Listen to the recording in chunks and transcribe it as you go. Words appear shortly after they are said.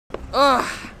Oh,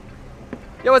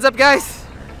 yo, what's up, guys?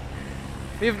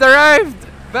 We've arrived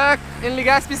back in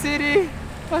Legazpi City,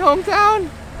 my hometown.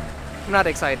 I'm not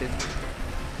excited.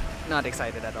 Not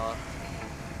excited at all.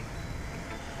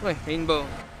 Wait, rainbow.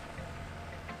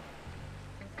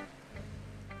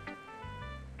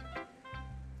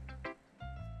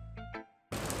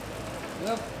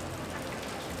 Yep.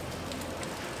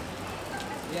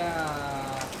 Yeah.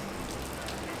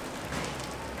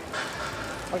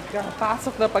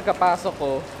 Pagkapasok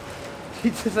ko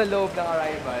dito sa loob ng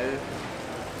arrival,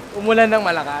 umulan ng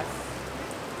malakas.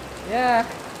 Yeah.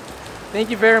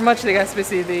 Thank you very much, Legazpi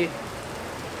City.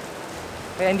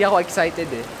 Kaya hindi ako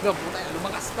excited eh. No, puta,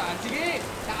 lumakas pa. Sige,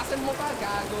 lakasan mo pa,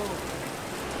 gago.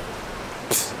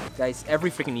 Guys,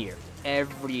 every freaking year,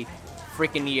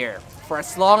 for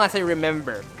as long as I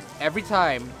remember, every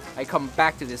time I come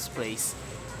back to this place,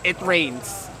 it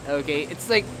rains. Okay, it's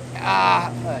like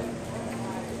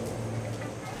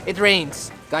it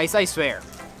rains. Guys, I swear,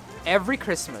 every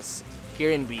Christmas here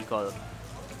in Bicol,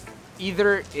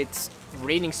 either it's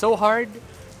raining so hard,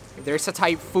 there's a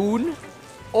typhoon,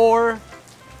 or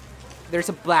there's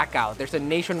a blackout. There's a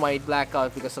nationwide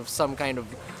blackout because of some kind of,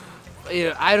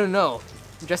 I don't know.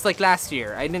 Just like last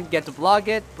year, I didn't get to vlog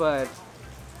it, but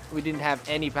we didn't have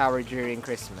any power during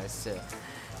Christmas. So,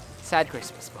 sad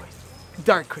Christmas, boys.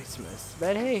 Dark Christmas.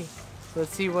 But hey,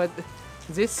 let's see what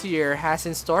this year has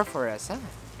in store for us, huh?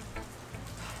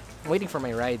 I'm waiting for my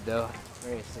ride though.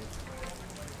 Where is it?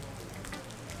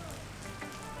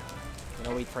 I'm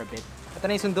gonna wait for a bit. Ito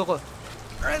na yung sundo ko.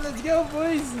 Alright, let's go,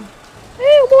 boys!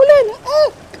 Hey, umulan!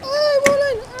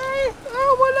 Umulan!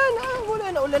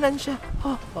 Umulan! Ulanan siya.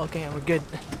 Oh, okay, we're good.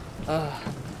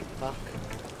 Fuck.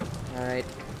 Alright.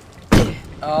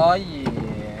 Oh,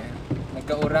 yeah.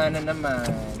 Nagkauranan naman.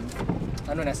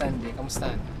 Ano na, Sandy? Kamusta?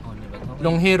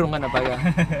 Longhero nga na baga.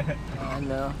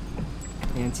 Ano?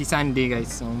 Yan, si Sandy,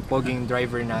 guys. Ang poging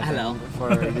driver natin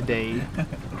for the day.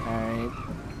 Alright.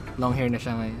 Long hair na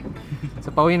siya ngayon.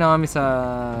 So, pauwi na kami sa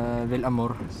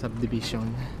Villamor subdivision.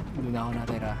 Doon ako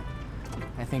natira.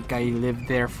 I think I lived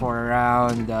there for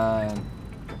around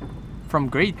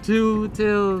from grade 2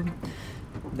 till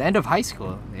the end of high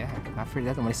school. Yeah, after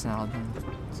that, umalis na ako dun.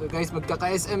 So guys,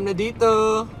 magkaka-SM na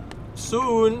dito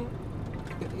soon.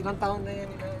 Ilang taon na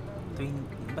yan?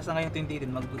 Basta ngayong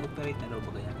 2018, mag-operate na daw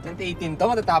ba kaya? 2018 to,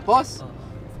 matatapos?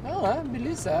 Oo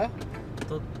bilis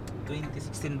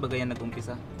 2016 ba ganyan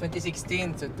nag-umpisa?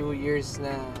 2016, so 2 years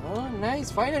na. Oh,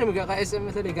 nice. Finally, magkaka-SM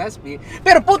na sa Legazpi.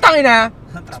 Pero putang ina!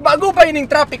 Bago pa ining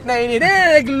traffic na ini,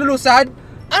 naglulusad.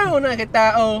 Ano na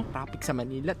kita, Traffic sa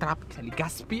Manila, traffic sa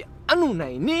Legazpi. Ano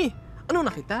na ini? Ano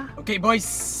na kita? Okay,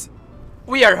 boys.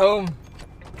 We are home.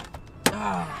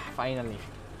 Finally.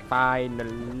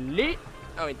 Finally.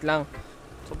 Oh, wait lang.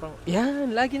 Sobrang,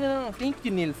 yan, lagi na lang. Thank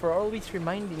you, Neil, for always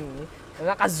reminding me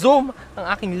na naka-zoom ang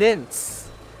aking lens.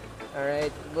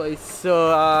 Alright, boys. So,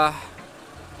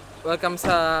 welcome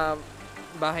sa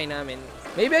bahay namin.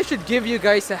 Maybe I should give you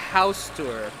guys a house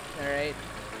tour. Alright?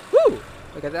 Woo!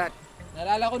 Look at that.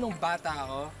 Naalala ko nung bata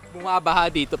ako,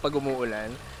 bumabaha dito pag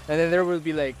umuulan. And then there will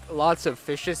be like lots of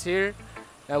fishes here.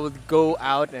 I would go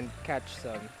out and catch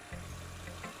some.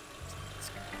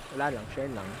 Wala lang, share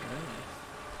lang.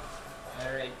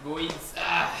 Alright, boys.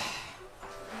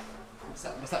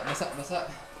 Basa.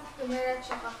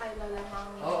 Tumiretso ka kay Lola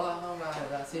Mami. Oo,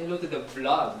 mahal. Say hello to the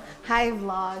vlog. Hi,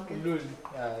 vlog. Lul.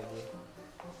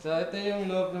 So, ito yung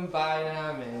loob ng bahay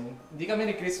namin. Hindi kami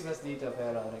ni Christmas dito,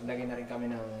 pero naglagay na rin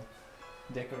kami ng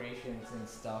decorations and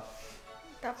stuff.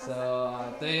 Tapos, So,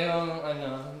 ito yung,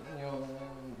 yung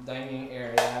dining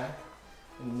area.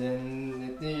 And then,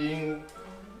 ito yung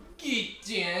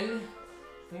kitchen.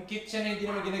 Yung kitchen na hindi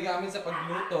naman ginagamit sa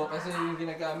pagluto kasi yung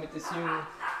ginagamit is yung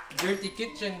dirty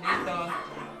kitchen dito.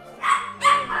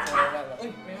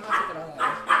 Uy, may nakasot lang nga.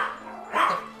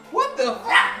 What the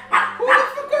fuck? Who the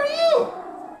fuck are you?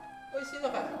 Uy, sino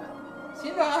ka?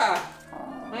 Sino ka?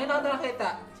 Ngayon ako nakita.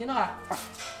 Sino ka?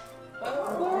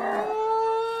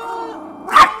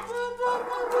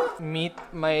 Meet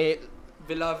my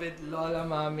beloved Lola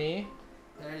Mami.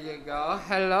 There you go.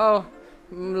 Hello,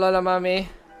 Lola Mami.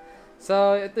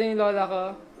 So, ito yung lola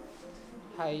ko.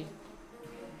 Hi.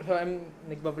 So,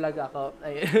 nagbablog ako.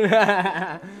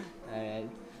 Ayan.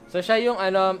 So, siya yung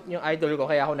yung idol ko,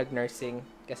 kaya ako nag-nursing.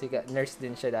 Kasi nurse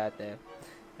din siya dati.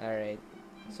 Alright.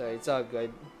 So, it's all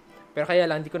good. Pero kaya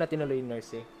lang, hindi ko na tinuloy yung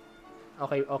nursing.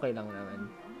 Okay lang naman.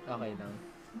 Okay lang.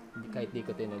 Kahit di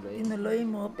ko tinuloy. Tinuloy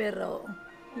mo, pero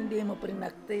hindi mo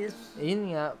pinaktis.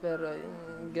 Yun nga, pero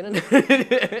ganun.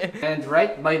 And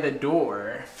right by the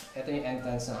door, ito yung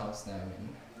entrance ng house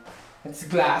namin. It's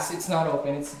glass. It's not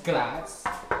open. It's glass.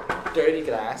 Dirty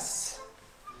glass.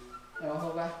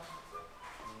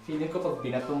 Feeling ko pag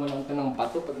binato mo lang ito ng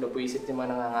bato, pag nabuisit yung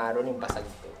mga nangangaron, yung basag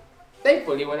ito.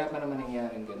 Thankfully, wala pa naman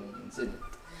nangyaring ganun incident.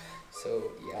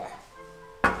 So, yeah.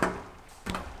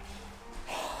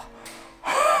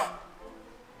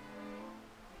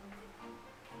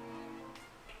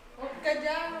 Huwag ka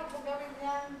dyan, huwag mo gawin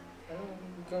yan.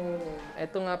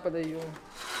 Ito nga pala yung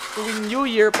tuwing New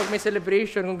Year, pag may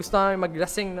celebration, kung gusto namin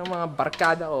maglasing ng mga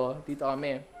barkada ko, dito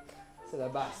kami sa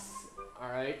labas.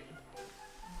 Alright?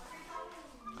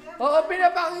 Oo,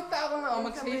 pinapakita ako nga.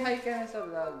 Mag-say hi ka na sa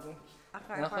vlog.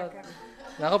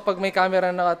 Naku, pag may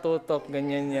camera nakatutok,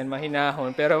 ganyan yan,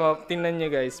 mahinahon. Pero tingnan nyo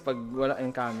guys, pag wala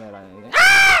yung camera. Yan,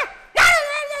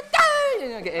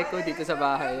 nag-echo dito sa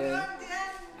bahay. Yan.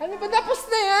 Ano ba, tapos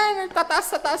na yan?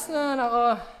 Tataas na.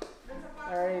 Nako.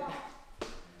 Alright.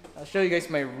 I'll show you guys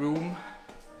my room.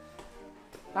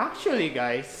 Actually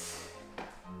guys,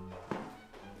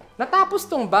 natapos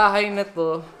tong bahay na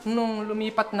to nung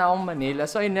lumipat na akong Manila.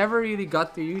 So I never really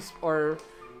got to use or,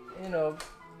 you know,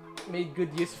 made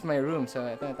good use of my room. So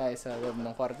ito na tayo sa loob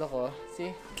ng kwarto ko. See?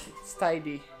 It's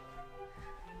tidy.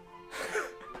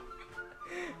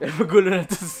 Pero magulo na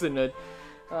ito susunod.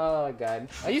 Oh god.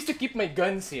 I used to keep my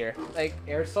guns here. Like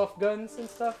airsoft guns and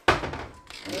stuff.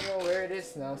 I don't know where it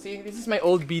is now. See, this is my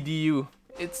old BDU.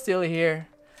 It's still here.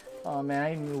 Oh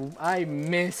man, I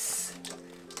miss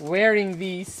wearing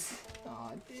these. Oh,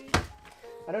 dude.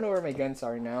 I don't know where my guns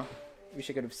are now. Wish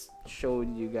I could have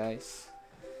showed you guys.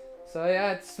 So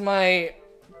yeah, it's my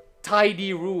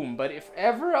tidy room. But if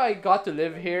ever I got to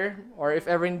live here, or if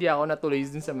ever hindi ako natuloy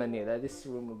dun sa Manila, this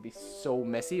room would be so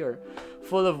messy or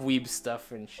full of weeb stuff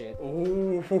and shit.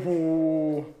 Ooh.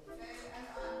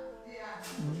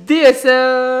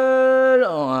 DSL!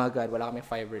 Oh my god, wala kaming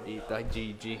fiber dito.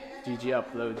 GG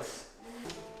uploads.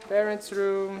 Parents'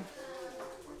 room.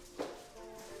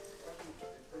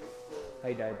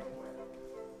 Hi dad.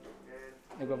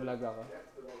 Nagwa-vlog ako.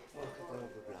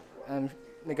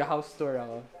 Nag-house tour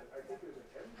ako.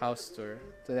 House tour.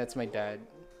 So that's my dad.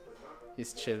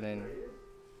 He's chilling,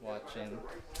 watching.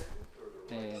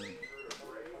 And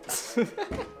so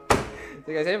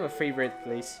guys, I have a favorite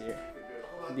place here.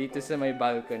 Dito sa may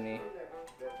balcony.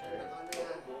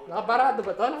 Nakabarado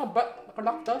ba to?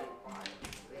 Nakalock to?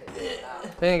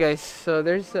 Ayun guys, so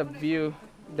there's a view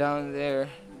down there.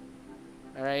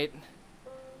 Alright.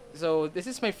 So this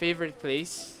is my favorite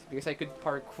place because I could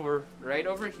parkour right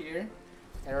over here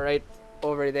and right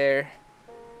over there.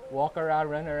 Walk around,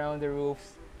 run around the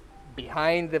roofs,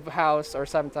 behind the house, or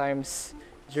sometimes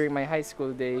during my high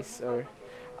school days, or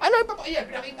ano papaya,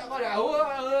 pinakita ko na.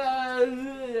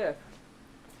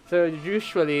 So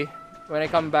usually when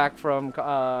I come back from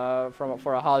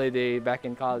for a holiday back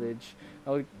in college,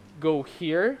 I'll go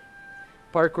here,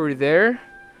 parkour there,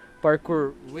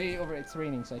 parkour way over. It's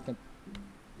raining, so I can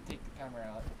take the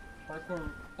camera out.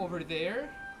 Parkour over there,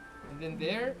 and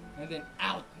then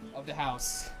out of the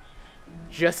house,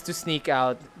 just to sneak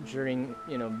out during,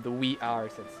 you know, the wee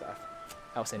hours and stuff.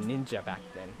 I was a ninja back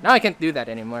then. Now I can't do that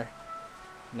anymore.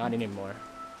 Not anymore.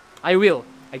 I will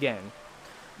again,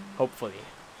 hopefully.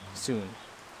 Soon.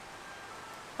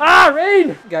 Ah!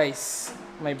 Rain! Guys,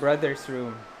 my brother's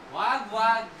room. Wag.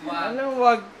 Ano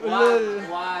wag?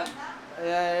 Wag.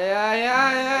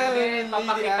 Yeah.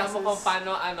 Papakita mo kung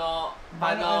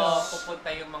paano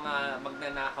pupunta yung mga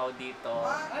magnanakaw dito.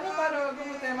 Ano paano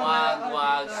pupunta yung Wag.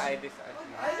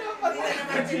 Ano pa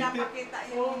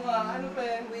ano pa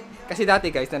yan? Kasi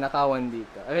dati guys, nanakawan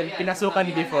dito.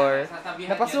 Pinasukan before.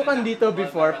 Napasukan dito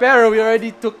before. Pero we already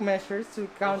took measures to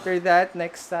counter that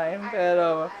next time.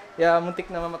 Pero, yeah, muntik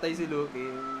na mamatay si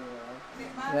Lucky.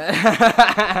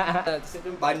 Tapos ito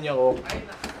yung banyo ko.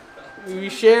 We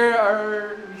share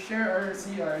our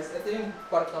CRs. Ito yung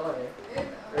kwarto ko eh.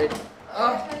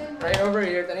 Right over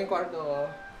here. Ito yung kwarto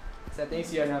ko. Tapos ito yung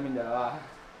CR namin dalawa.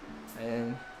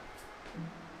 Ayan.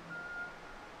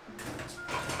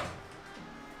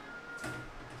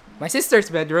 My sister's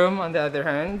bedroom, on the other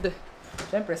hand,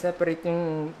 syempre separate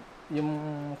yung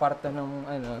kwarto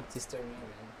ng sister niya.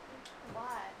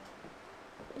 What?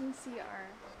 In CR.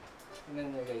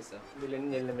 Tingnan niyo guys,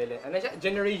 millennial. Ano siya?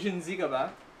 Generation Z ka ba?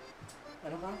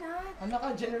 Ano ka? Ano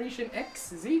ka? Generation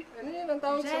X? Z? Ano yan ang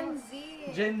tawag sa? Gen Z.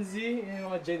 Gen Z?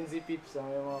 Yung mga Gen Z peeps, yung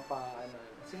mga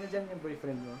Sino dyan yung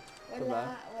boyfriend mo?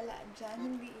 Wala dyan.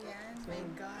 Hindi yan. My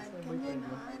God. Come on.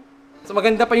 So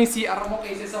maganda pa yung CR mo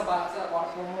kaysa sa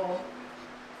kwarto mo.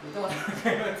 Dito ka.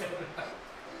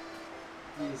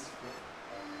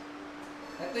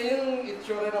 Ito yung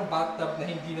itsura ng bathtub na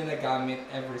hindi na nagamit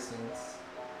ever since.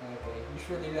 Okay.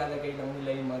 Usually lalagay lang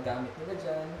nila yung mga gamit nila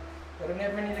dyan. Pero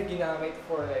never nila ginamit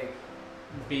for like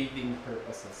bathing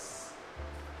purposes.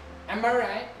 Am I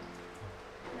right?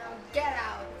 Now get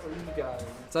out. for you guys.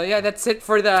 So yeah, that's it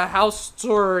for the house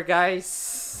tour, guys.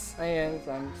 Ayan,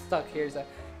 so I'm stuck here sa...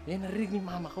 Yan, narinig ni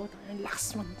mama ko. Ang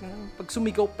lakas pag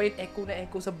sumigaw pa yun, echo na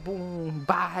echo sa buong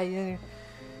bahay.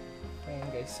 Ayan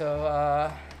guys, so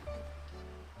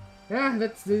yeah,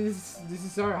 this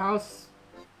is our house.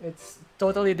 It's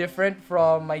totally different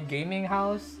from my gaming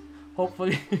house.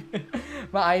 Hopefully,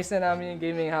 maayos na namin yung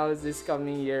gaming house this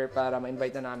coming year para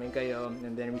ma-invite na namin kayo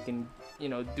and then we can, you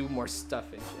know, do more stuff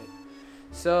and shit.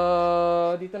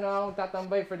 So, dito na akong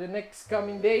tatambay for the next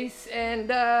coming days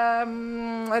and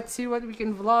let's see what we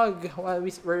can vlog while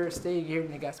we're staying here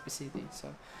in Legazpi City. So,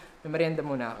 may merienda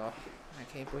muna ako.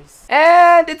 Okay, boys.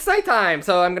 And it's nighttime!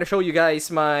 So, I'm gonna show you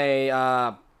guys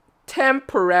my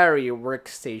temporary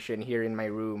workstation here in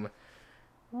my room.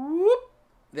 Whoop!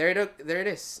 There it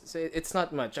is. So it's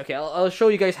not much. Okay, I'll show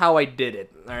you guys how I did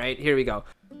it. Alright, here we go.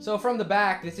 So from the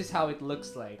back, this is how it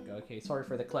looks like. Okay, sorry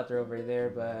for the clutter over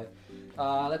there, but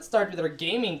let's start with our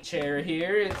gaming chair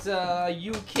here. It's a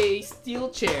UK steel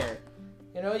chair.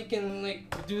 You know, you can like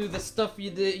do the stuff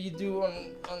you do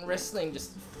on wrestling.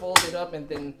 Just fold it up and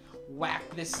then whack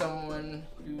this on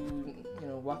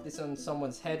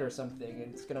someone's head or something,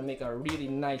 and it's gonna make a really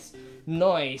nice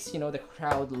noise. You know, the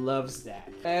crowd loves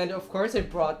that. And of course, I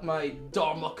brought my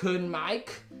Domo-kun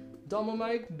mic. Domo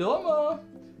mic, Domo.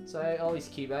 So I always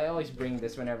bring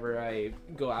this whenever I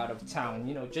go out of town,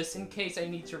 you know, just in case I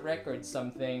need to record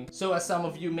something. So as some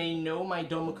of you may know, my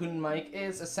Domo-kun mic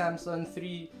is a Samsung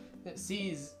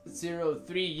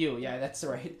C03U. Yeah, that's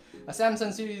right. A Samsung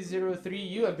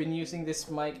C03U. I've been using this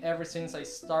mic ever since I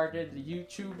started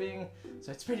YouTubing.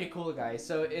 So it's pretty cool, guys.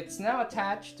 So it's now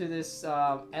attached to this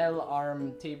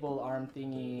L-arm, table arm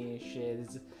thingy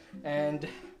shiz. And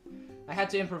I had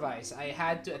to improvise. I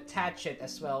had to attach it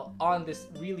as well on this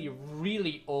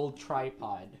really old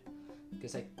tripod.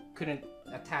 Because I couldn't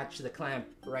attach the clamp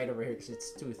right over here because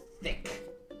it's too thick.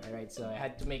 Alright, so I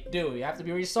had to make do. You have to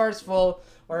be resourceful,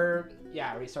 or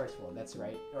yeah, resourceful, that's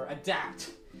right. Or adapt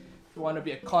if you want to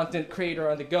be a content creator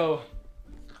on the go.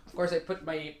 Of course, I put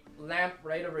my lamp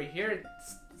right over here.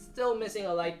 It's still missing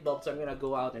a light bulb, so I'm gonna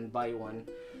go out and buy one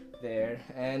there.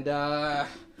 And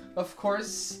of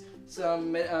course,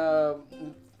 some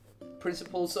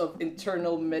principles of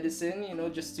internal medicine, you know,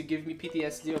 just to give me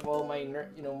PTSD of all my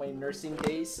my nursing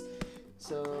days.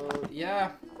 So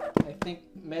yeah, I think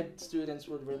med students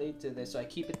would relate to this, so I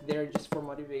keep it there just for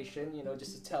motivation, you know,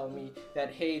 just to tell me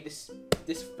that hey, this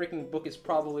freaking book is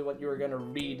probably what you were gonna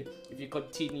read if you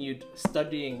continued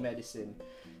studying medicine.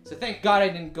 So thank God I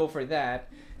didn't go for that.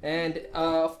 And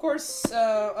of course,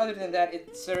 other than that,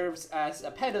 it serves as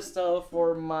a pedestal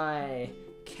for my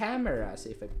camera. So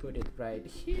if I put it right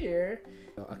here,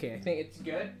 okay, I think it's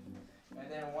good. And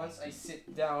then once I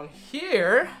sit down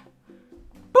here,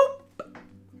 boop!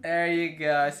 There you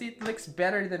go. See, it looks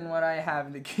better than what I have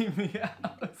in the gaming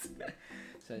house.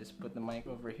 So I just put the mic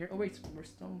over here. Oh wait,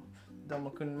 where's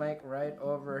Domo-kun mic? Right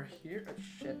over here. Oh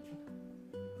shit.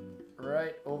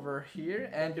 Right over here,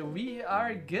 and we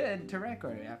are good to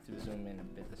record. I have to zoom in a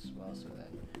bit as well, so that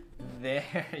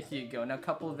there you go. Now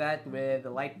couple that with the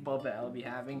light bulb that I'll be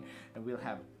having, and we'll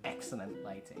have excellent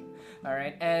lighting. All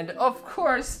right, and of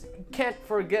course, can't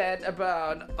forget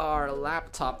about our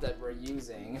laptop that we're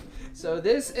using. So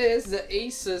this is the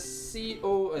Asus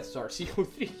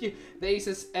CO3, the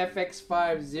Asus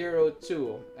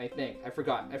FX502. I think I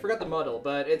forgot the model,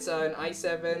 but it's an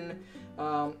i7.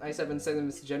 i7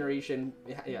 7th generation.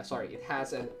 Yeah, sorry, it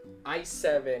has an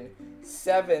i7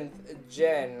 7th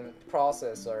gen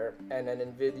processor and an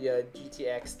NVIDIA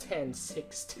GTX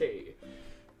 1060.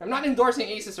 I'm not endorsing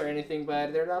Asus or anything,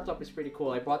 but their laptop is pretty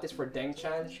cool. I bought this for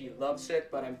Deng-chan. She loves it,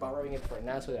 but I'm borrowing it for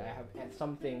now so that I have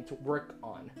something to work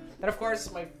on. And of course,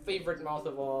 my favorite mouse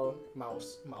of all,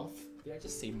 mouse? Did I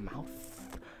just say mouth?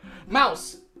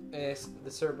 Mouse is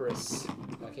the Cerberus.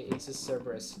 Okay, Asus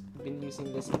Cerberus. Been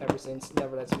using this ever since.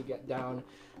 Never lets me get down.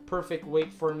 Perfect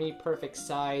weight for me, perfect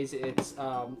size. It's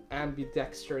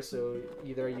ambidextrous, so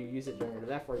either you use it on your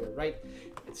left or your right.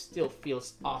 It still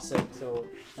feels awesome, so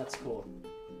that's cool.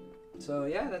 So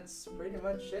yeah, that's pretty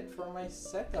much it for my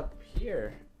setup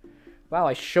here. Wow,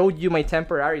 I showed you my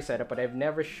temporary setup, but I've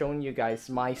never shown you guys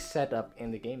my setup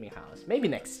in the gaming house. Maybe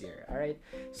next year, alright?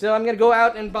 So I'm gonna go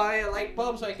out and buy a light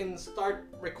bulb so I can start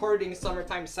recording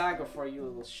Summertime Saga for you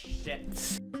little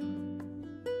shits.